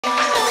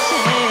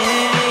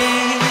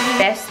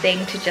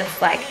thing to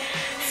just like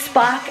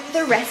spark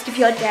the rest of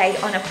your day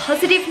on a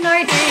positive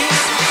note.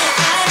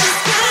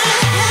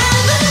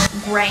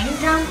 Brain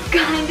dump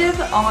kind of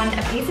on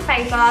a piece of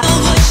paper.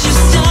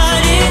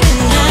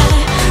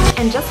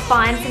 And just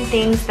find some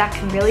things that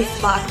can really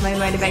spark my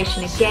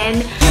motivation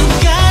again.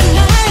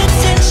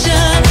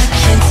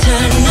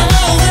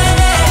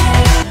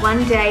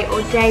 One day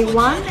or day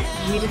one,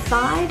 you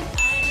decide.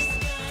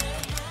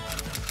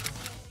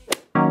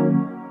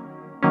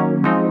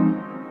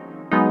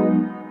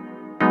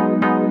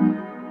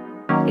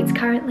 It's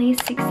currently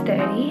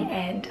 6:30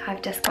 and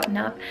I've just gotten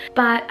up,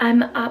 but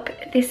I'm up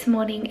this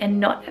morning and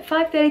not at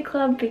 5:30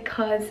 club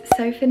because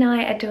Soph and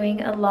I are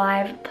doing a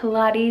live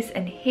Pilates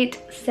and HIIT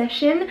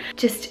session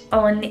just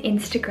on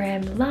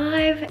Instagram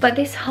Live. But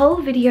this whole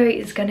video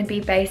is going to be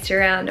based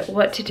around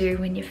what to do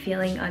when you're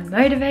feeling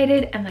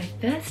unmotivated, and my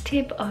first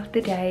tip of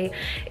the day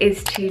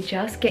is to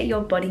just get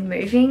your body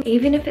moving,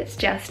 even if it's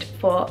just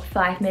for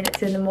 5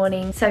 minutes in the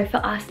morning. So for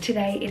us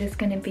today, it is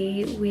going to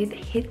be with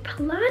HIIT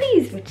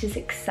Pilates, which is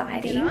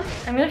exciting.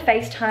 I'm gonna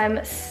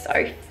FaceTime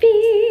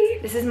Sophie.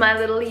 This is my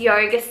little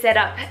yoga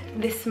setup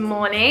this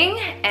morning,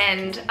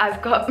 and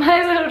I've got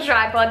my little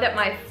tripod that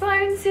my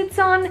phone sits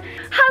on.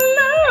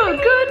 Hello,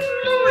 good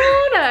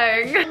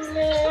morning. Good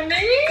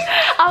morning.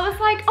 I was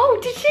like, oh,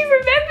 did she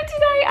remember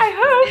today? I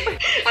hope.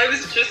 I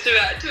was just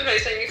about to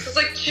FaceTime you because I was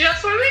like,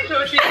 just want to make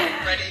sure she's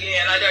ready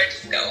and I don't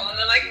just go on.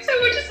 I'm like, so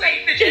we'll just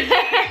wait for Jessie.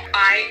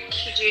 I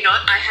kid you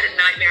not, I had a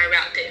nightmare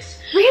about this.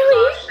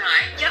 Really? Last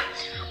night, yep.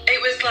 It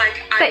was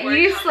like That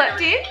you slept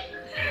in?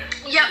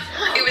 Yep,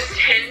 it was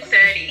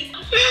 10:30.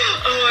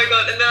 Oh my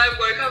god, and then I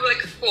woke up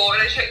like 4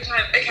 and I checked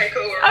time. Okay,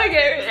 cool, we're on.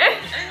 Okay.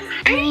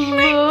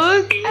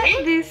 Look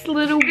at this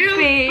little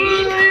bean.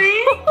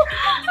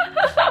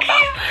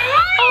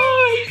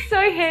 Oh, he's so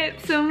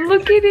handsome.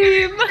 Look at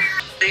him.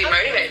 Are you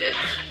motivated?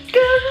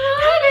 Good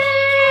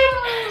morning.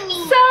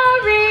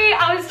 Sorry,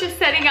 I was just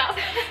setting up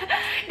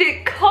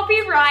the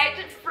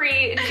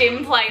copyright-free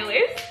gym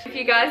playlist. If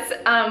you guys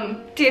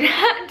did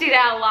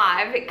our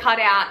live, it cut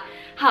out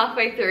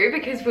halfway through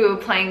because we were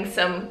playing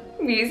some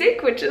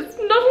music, which is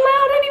not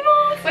allowed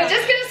anymore. We're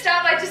just gonna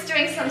start by just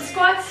doing some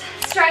squats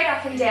straight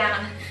up and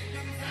down.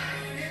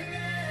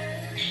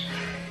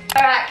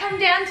 All right, come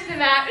down to the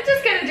mat. We're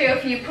just gonna do a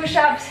few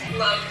push-ups.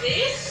 Love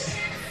this.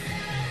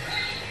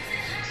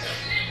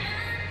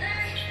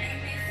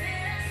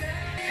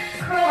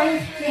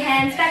 Crawling your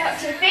hands back up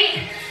to the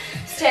feet,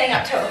 standing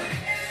up tall.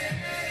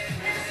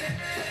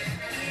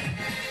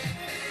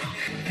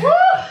 Woo!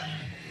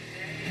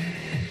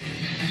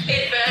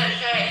 It burns,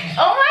 hey.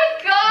 Oh my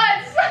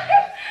god!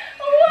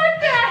 What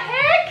the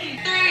heck? 3,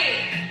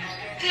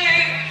 2,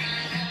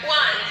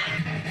 1.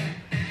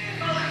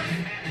 Oh,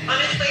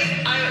 honestly,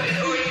 I was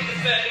already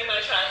burning my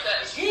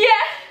triceps.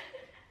 Yeah!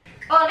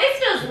 Oh, this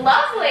feels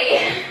lovely!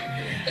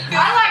 I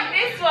like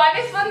this one.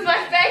 This one's my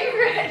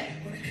favorite.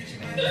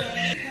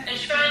 And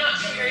try not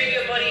to move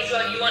your body as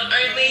well. You want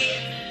only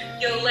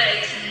your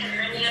legs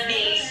and your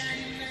knees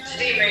to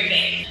be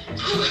moving. I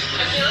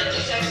feel like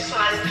this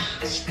exercise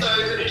is so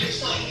good at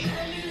just like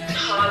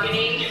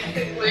targeting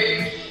the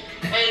glute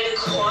and the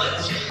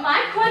quads.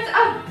 My quads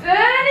are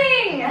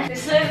burning!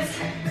 This is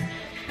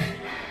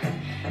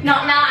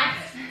not nice.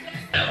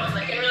 That one,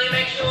 like, and really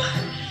make sure,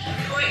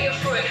 point your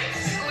foot,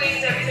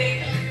 squeeze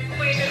everything,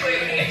 squeeze your glute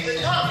when you get to the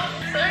top.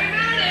 Sorry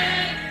about it.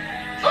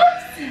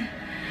 Oops!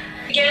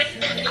 Again,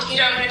 if you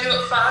don't want to do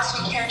it fast,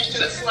 you can just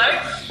do it slow.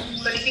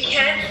 But if you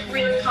can,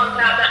 really pump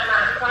out that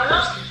mountain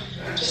climber,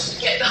 just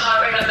get the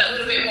heart rate up that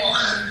little bit more.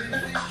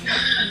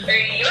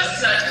 You are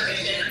such a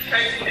mission.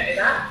 Hope you know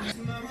that.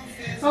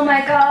 Oh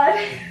my god.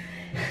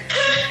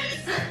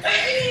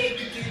 Okay.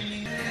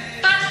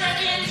 5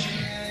 seconds.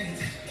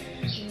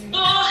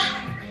 4,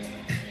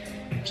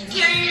 2,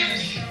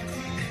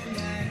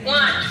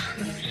 1.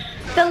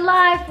 The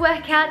live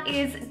workout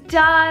is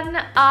done.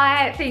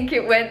 I think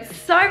it went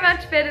so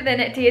much better than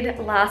it did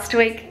last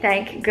week,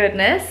 thank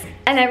goodness.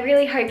 And I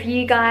really hope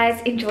you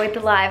guys enjoyed the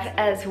live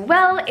as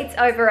well. It's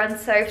over on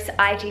Soph's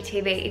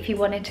IGTV if you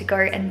wanted to go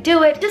and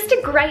do it. Just a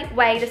great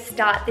way to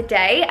start the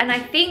day, and I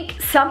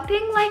think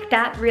something like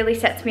that really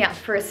sets me up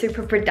for a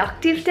super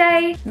productive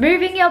day.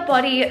 Moving your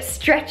body,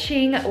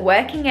 stretching,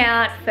 working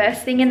out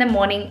first thing in the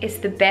morning is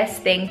the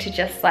best thing to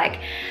just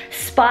like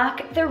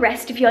spark the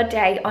rest of your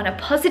day on a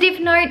positive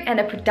note and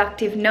a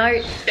productive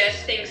note.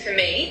 Best thing for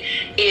me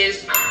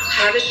is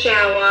have a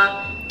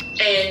shower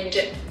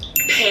and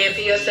pamper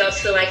yourself,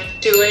 so like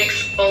do an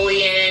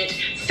exfoliant,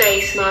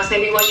 face mask,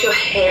 maybe wash your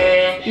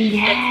hair.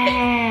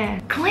 Yeah,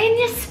 clean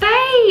your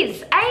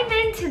space.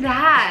 Amen to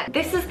that.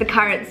 This is the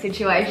current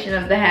situation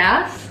of the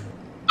house.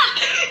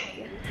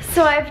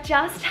 So I've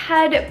just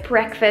had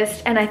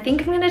breakfast and I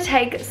think I'm gonna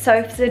take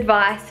Soph's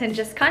advice and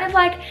just kind of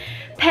like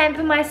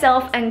pamper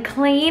myself and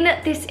clean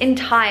this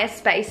entire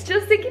space.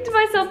 Just thinking to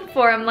myself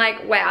before, I'm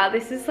like, wow,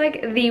 this is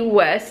like the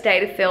worst day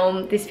to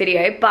film this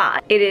video,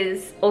 but it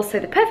is also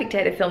the perfect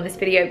day to film this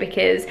video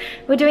because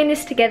we're doing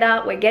this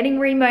together, we're getting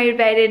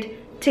remotivated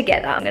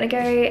together. I'm gonna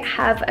go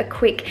have a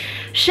quick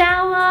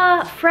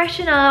shower,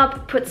 freshen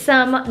up, put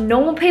some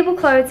normal people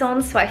clothes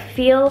on so I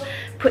feel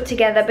put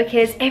together,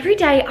 because every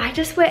day I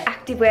just wear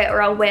activewear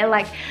or I'll wear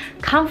like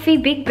comfy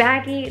big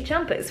baggy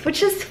jumpers,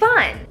 which is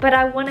fine, but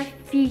I want to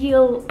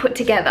feel put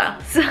together.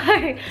 So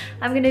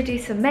I'm gonna do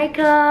some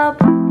makeup.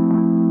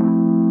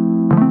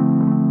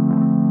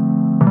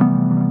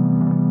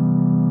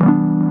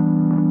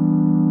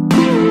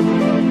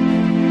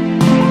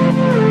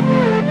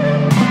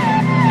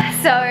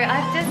 So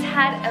I've just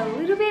had a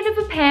little bit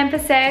of a pamper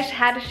sesh,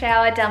 had a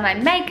shower, done my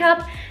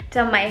makeup,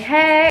 done my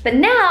hair. But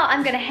now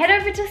I'm gonna head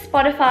over to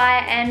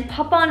Spotify and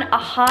pop on a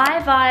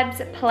high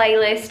vibes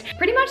playlist.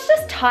 Pretty much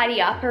just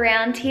tidy up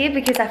around here,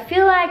 because I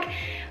feel like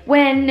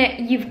when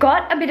you've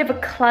got a bit of a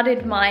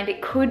cluttered mind,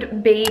 it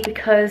could be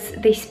because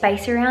the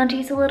space around you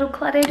is a little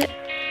cluttered.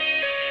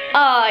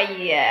 Oh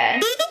yeah.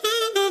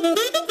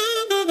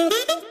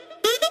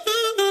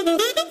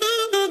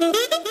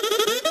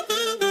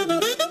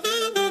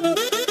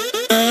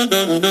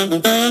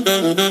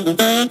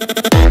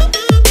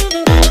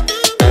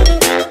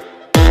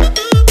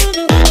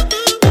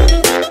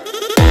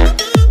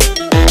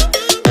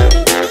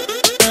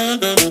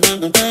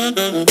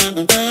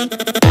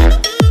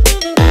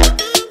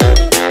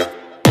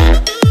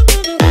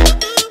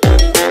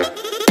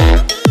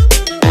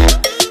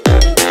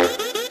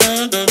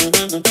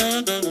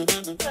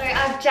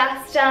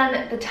 Just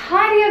done the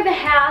tidy of the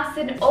house,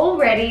 and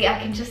already I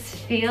can just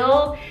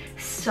feel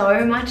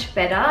so much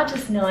better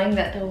just knowing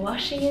that the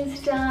washing is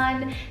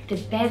done, the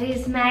bed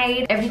is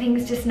made,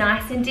 everything's just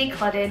nice and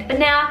decluttered. But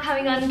now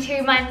coming on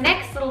to my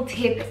next little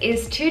tip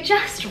is to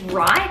just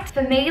write.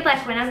 For me,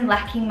 like when I'm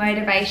lacking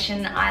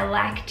motivation, I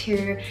like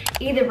to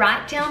either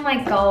write down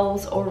my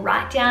goals or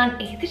write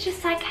down either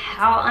just like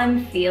how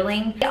I'm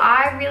feeling.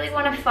 I really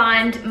want to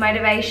find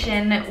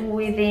motivation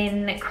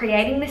within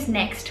creating this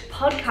next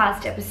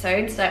podcast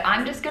episode, so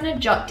I'm just gonna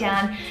jot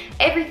down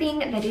everything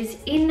that is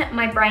in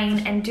my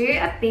brain and do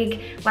a big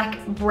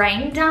like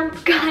brain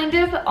dump kind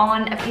of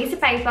on a piece of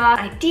paper.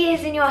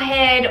 Ideas in your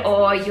head,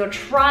 or you're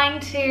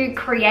trying to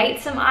create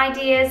some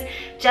ideas,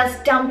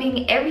 just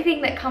dumping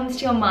everything that comes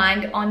to your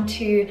mind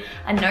onto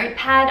a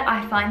notepad.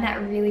 I find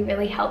that really,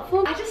 really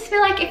helpful. I just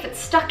feel like if it's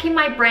stuck in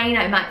my brain,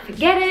 I might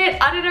forget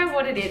it. I don't know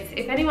what it is.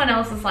 If anyone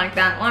else is like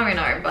that, let me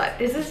know, but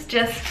this is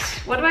just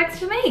what works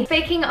for me.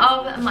 Speaking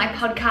of my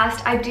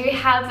podcast, I do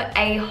have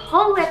a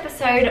whole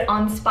episode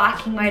on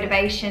sparking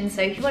motivation,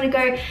 so if you want to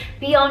go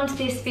beyond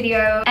this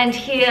video and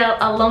hear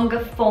a longer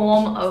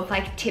form of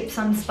like tips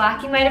on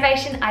sparking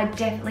motivation, I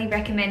definitely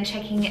recommend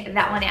checking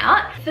that one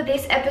out. For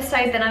this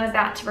episode that I'm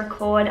about to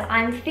record,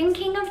 I'm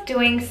thinking of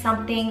doing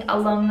something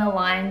along the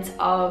lines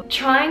of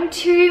trying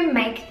to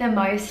make the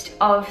most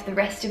of the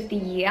rest of the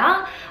year.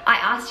 I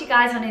asked you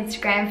guys on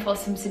Instagram for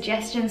some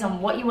suggestions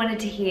on what you wanted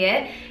to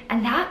hear,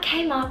 and that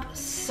came up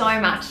so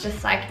much,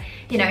 just like,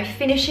 you know,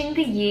 finishing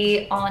the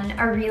year on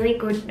a really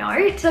good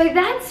note. So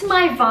that's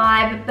my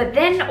vibe, but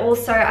then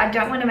also I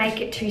don't want to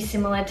make it too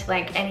similar to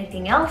like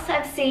anything else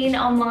I've seen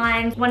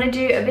online. I want to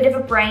do a bit of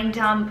a brain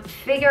dump,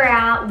 figure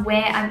out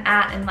where I'm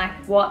at and like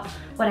what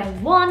I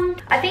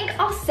want. I think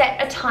I'll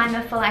set a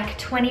timer for like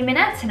 20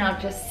 minutes and I'll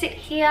just sit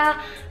here,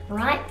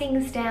 write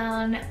things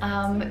down.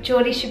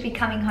 Geordie should be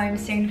coming home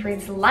soon for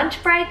his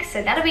lunch break,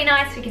 so that'll be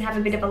nice. We can have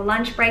a bit of a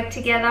lunch break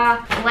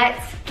together.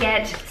 Let's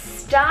get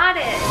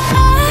started.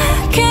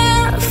 I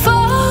can't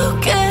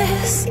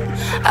focus,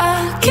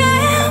 I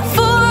can't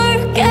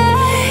forget.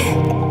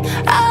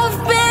 I've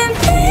been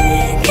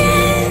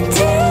thinking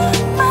too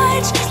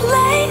much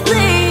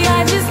lately.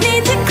 I just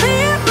need to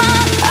clear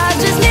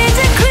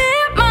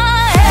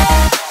my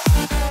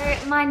head.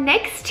 So my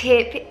next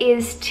tip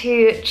is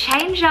to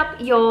change up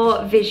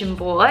your vision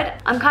board.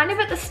 I'm kind of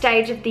at the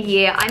stage of the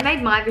year. I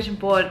made my vision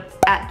board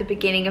at the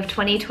beginning of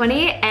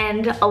 2020,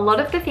 and a lot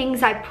of the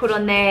things I put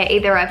on there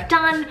either I've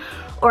done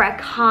or I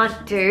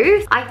can't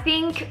do. I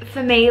think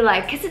for me,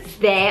 like, because it's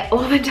there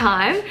all the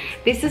time,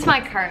 this is my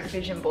current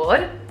vision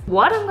board.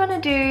 What I'm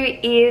gonna do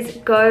is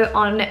go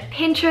on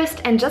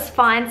Pinterest and just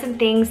find some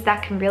things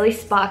that can really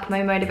spark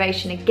my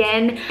motivation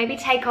again. Maybe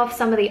take off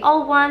some of the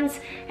old ones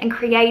and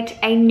create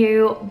a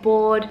new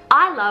board.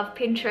 I love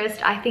Pinterest.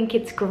 I think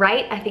it's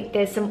great. I think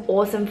there's some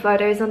awesome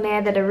photos on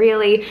there that are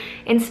really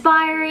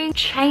inspiring.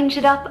 Change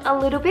it up a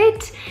little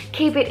bit,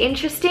 keep it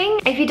interesting.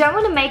 If you don't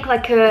want to make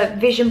like a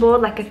vision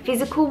board, like a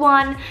physical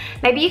one,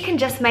 maybe you can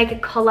just make a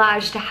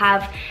collage to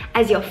have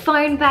as your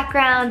phone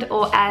background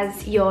or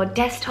as your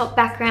desktop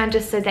background,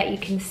 just so that you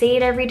can see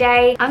it every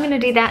day. I'm gonna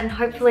do that and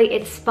hopefully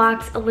it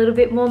sparks a little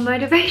bit more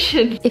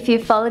motivation. If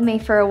you've followed me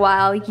for a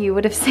while, you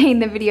would have seen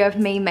the video of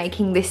me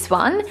making this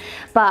one,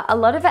 but a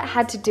lot of it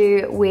had to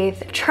do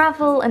with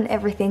travel and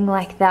everything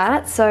like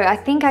that. So I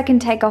think I can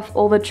take off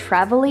all the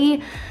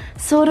travel-y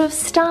sort of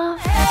stuff.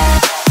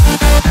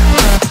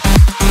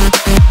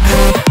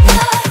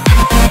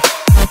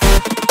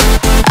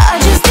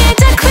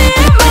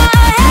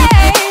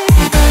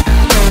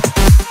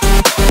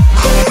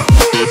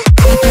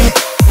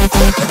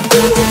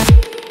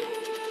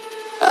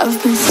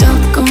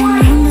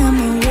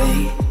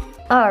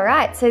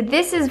 Alright, Alright, so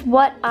this is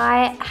what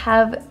I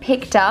have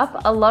picked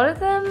up. A lot of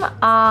them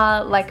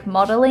are like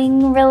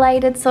modeling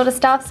related sort of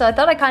stuff, so I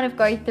thought I'd kind of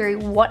go through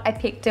what I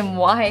picked and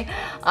why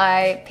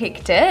I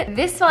picked it.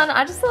 This one,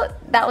 I just thought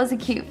that was a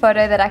cute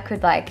photo that I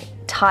could like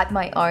type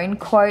my own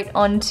quote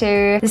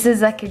onto. This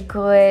is like a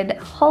good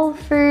Whole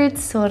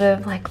Foods sort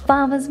of like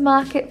farmer's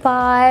market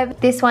vibe.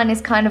 This one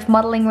is kind of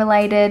modeling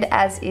related,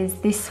 as is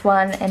this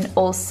one, and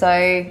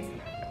also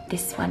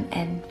this one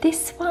and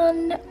this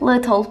one.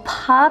 Little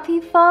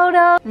puppy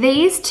photo.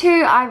 These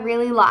two I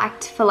really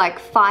liked for like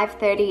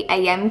 5:30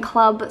 a.m.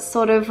 club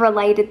sort of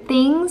related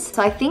things.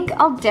 So I think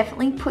I'll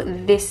definitely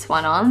put this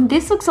one on.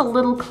 This looks a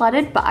little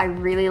cluttered, but I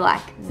really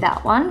like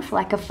that one for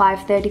like a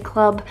 5:30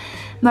 club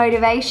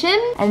motivation.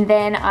 And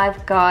then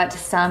I've got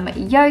some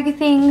yoga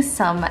things,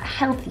 some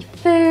healthy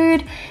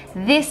food.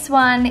 This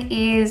one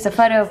is a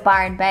photo of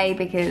Byron Bay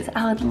because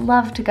I would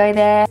love to go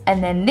there.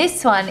 And then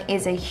this one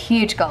is a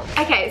huge goal.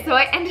 Okay, so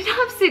I ended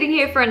up sitting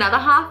here for another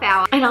half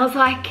hour and I was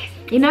like,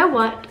 you know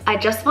what? I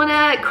just want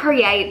to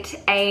create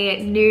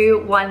a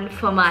new one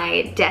for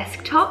my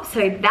desktop.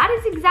 So that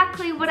is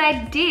exactly what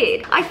I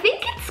did. I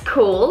think it's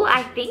cool.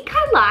 I think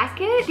I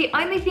like it. The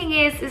only thing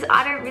is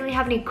I don't really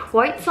have any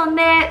quotes on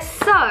there.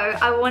 So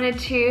I wanted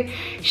to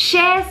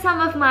share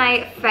some of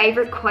my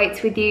favorite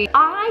quotes with you.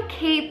 I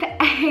keep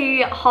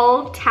a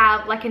whole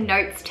tab, like a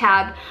notes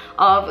tab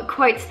of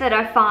quotes that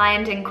I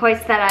find and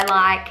quotes that I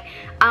like.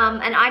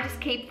 And I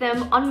just keep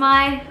them on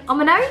my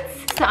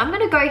notes. So I'm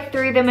gonna go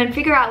through them and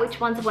figure out which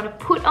ones I wanna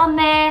put on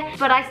there.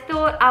 But I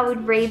thought I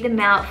would read them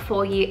out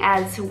for you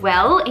as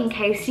well in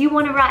case you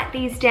wanna write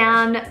these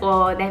down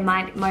or they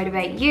might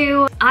motivate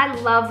you. I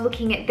love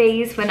looking at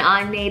these when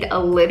I need a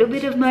little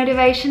bit of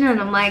motivation and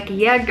I'm like,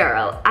 yeah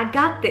girl, I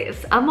got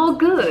this, I'm all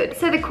good.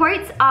 So the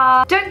quotes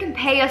are, don't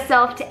compare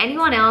yourself to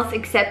anyone else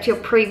except your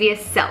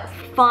previous self.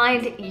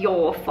 Find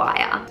your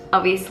fire.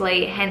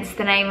 Obviously, hence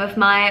the name of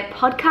my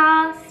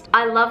podcast.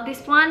 I love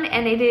this one,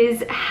 and it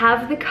is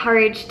have the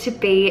courage to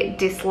be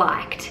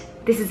disliked.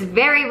 This is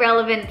very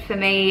relevant for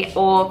me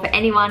or for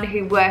anyone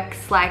who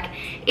works like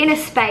in a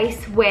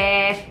space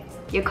where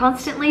you're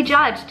constantly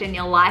judged and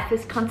your life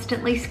is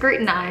constantly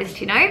scrutinized,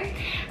 you know?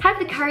 Have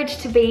the courage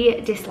to be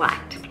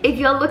disliked. If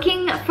you're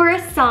looking for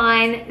a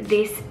sign,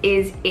 this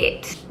is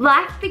it.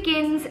 Life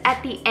begins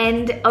at the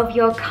end of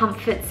your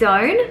comfort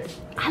zone.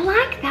 I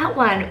like that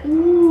one.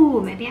 Ooh,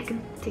 maybe I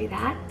could do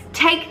that.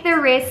 Take the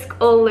risk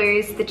or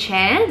lose the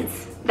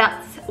chance.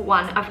 That's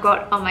one I've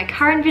got on my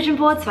current vision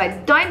board, so I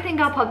don't think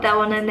I'll pop that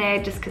one in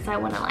there just because I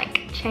want to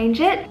like change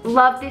it.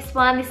 Love this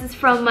one. This is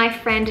from my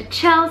friend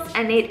Chelsea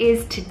and it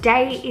is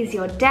today is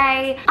your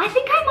day. I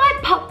think I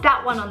might pop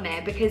that one on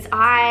there because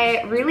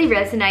I really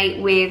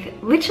resonate with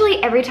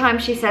literally every time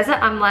she says it.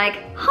 I'm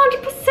like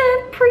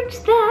 100%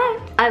 preach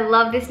that. I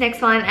love this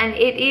next one and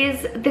it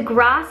is the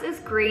grass is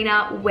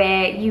greener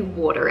where you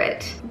water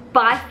it.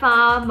 By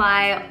far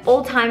my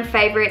all-time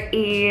favorite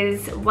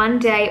is one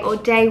day or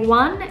day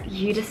one,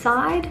 you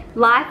decide.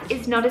 Life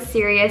is not as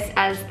serious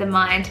as the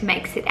mind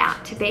makes it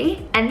out to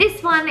be. And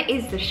this one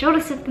is the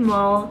shortest of them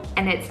all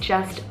and it's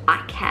just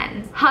I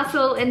can.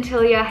 Hustle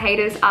until your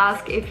haters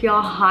ask if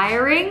you're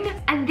hiring.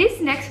 And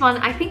this next one,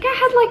 I think I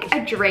had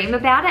like a dream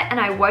about it and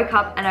I woke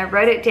up and I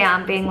wrote it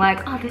down being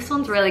like, oh, this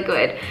one's really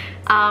good.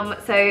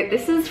 So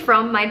this is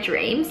from my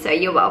dream, so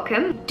you're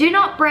welcome. Do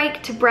not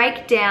break to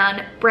break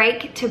down,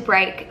 break to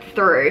break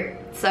through.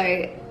 So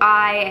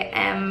I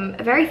am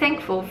very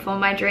thankful for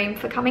my dream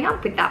for coming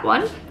up with that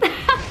one.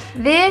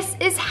 This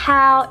is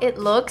how it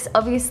looks.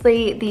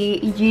 Obviously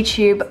the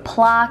YouTube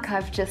plaque,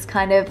 I've just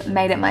kind of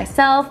made it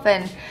myself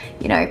and,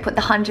 you know, put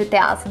the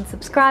 100,000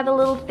 subscriber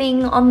little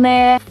thing on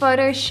there.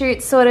 Photo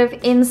shoot sort of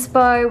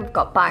inspo. We've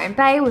got Byron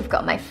Bay, we've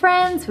got my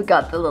friends, we've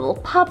got the little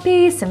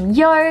puppy, some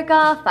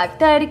yoga,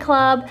 5:30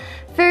 club,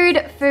 food,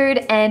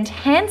 and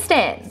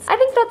handstands. I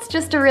think that's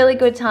just a really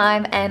good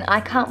time and I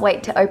can't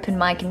wait to open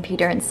my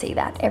computer and see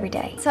that every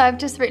day. So I've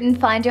just written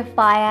find your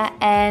fire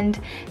and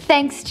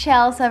thanks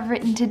Chelsea, I've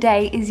written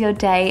today is your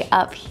day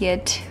up here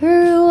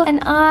too and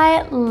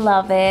I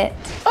love it.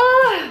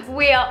 Oh,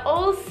 we are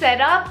all set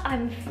up.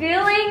 I'm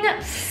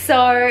feeling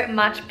so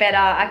much better.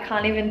 I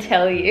can't even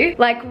tell you.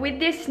 Like with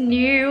this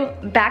new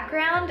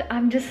background,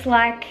 I'm just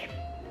like,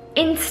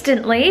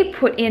 instantly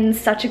put in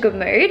such a good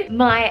mood.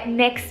 My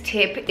next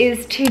tip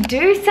is to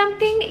do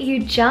something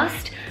you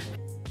just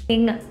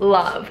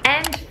love.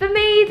 And for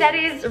me, that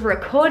is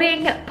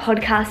recording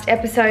podcast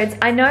episodes.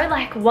 I know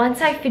like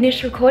once I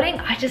finish recording,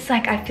 I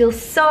feel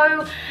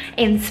so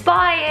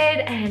inspired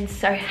and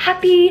so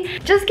happy.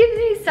 Just gives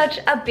me such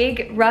a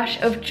big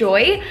rush of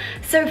joy.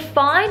 So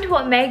find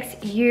what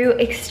makes you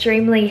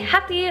extremely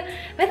happy,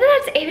 whether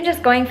that's even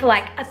just going for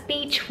like a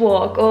beach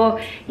walk or,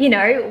 you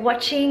know,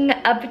 watching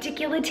a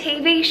particular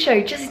TV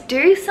show. Just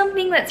do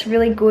something that's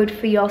really good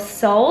for your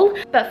soul.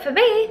 But for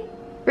me,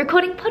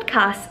 Recording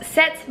podcasts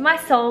sets my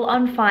soul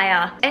on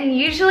fire, and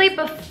usually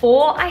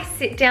before I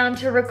sit down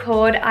to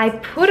record, I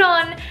put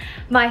on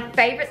my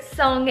favorite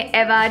song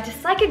ever,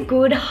 just like a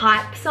good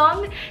hype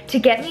song to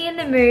get me in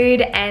the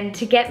mood and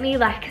to get me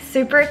like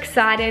super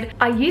excited.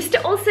 I used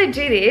to also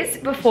do this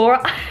before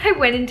I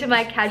went into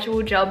my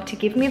casual job to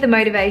give me the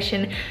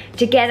motivation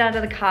to get out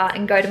of the car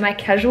and go to my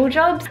casual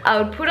jobs.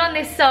 I would put on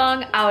this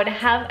song, I would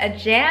have a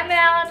jam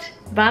out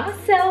by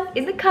myself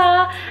in the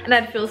car, and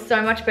I'd feel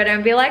so much better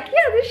and be like,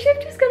 yeah, this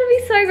shift is gonna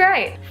be so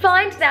great.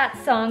 Find that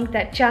song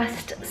that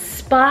just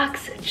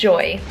sparks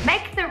joy.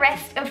 Make the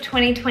rest of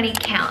 2020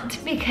 count,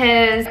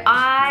 because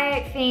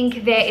I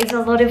think there is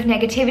a lot of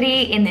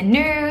negativity in the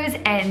news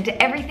and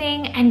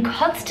everything, and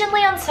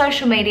constantly on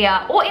social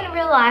media or in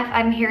real life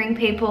I'm hearing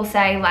people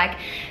say like,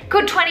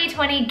 could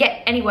 2020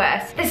 get any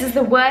worse? This is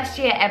the worst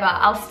year ever.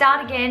 I'll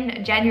start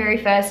again January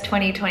 1st,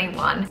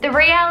 2021. The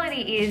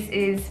reality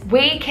is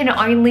we can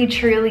only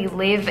truly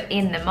live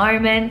in the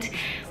moment.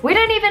 We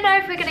don't even know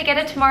if we're gonna get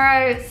it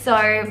tomorrow,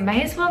 so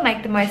may as well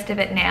make the most of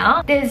it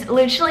now. There's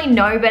literally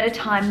no better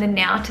time than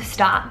now to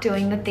start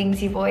doing the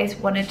things you've always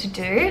wanted to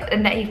do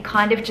and that you've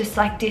kind of just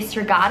like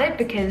disregarded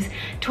because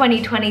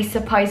 2020 is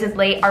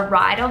supposedly a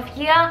write-off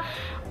year.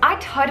 I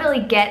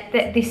totally get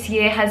that this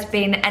year has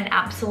been an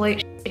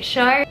absolute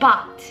show,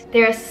 but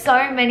there are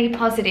so many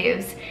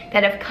positives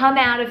that have come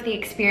out of the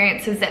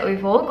experiences that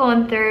we've all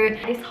gone through.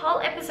 This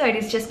whole episode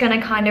is just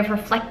gonna kind of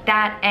reflect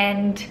that,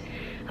 and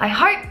I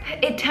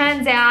hope it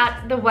turns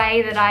out the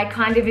way that I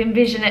kind of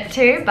envision it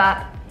to,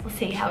 but we'll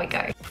see how we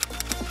go.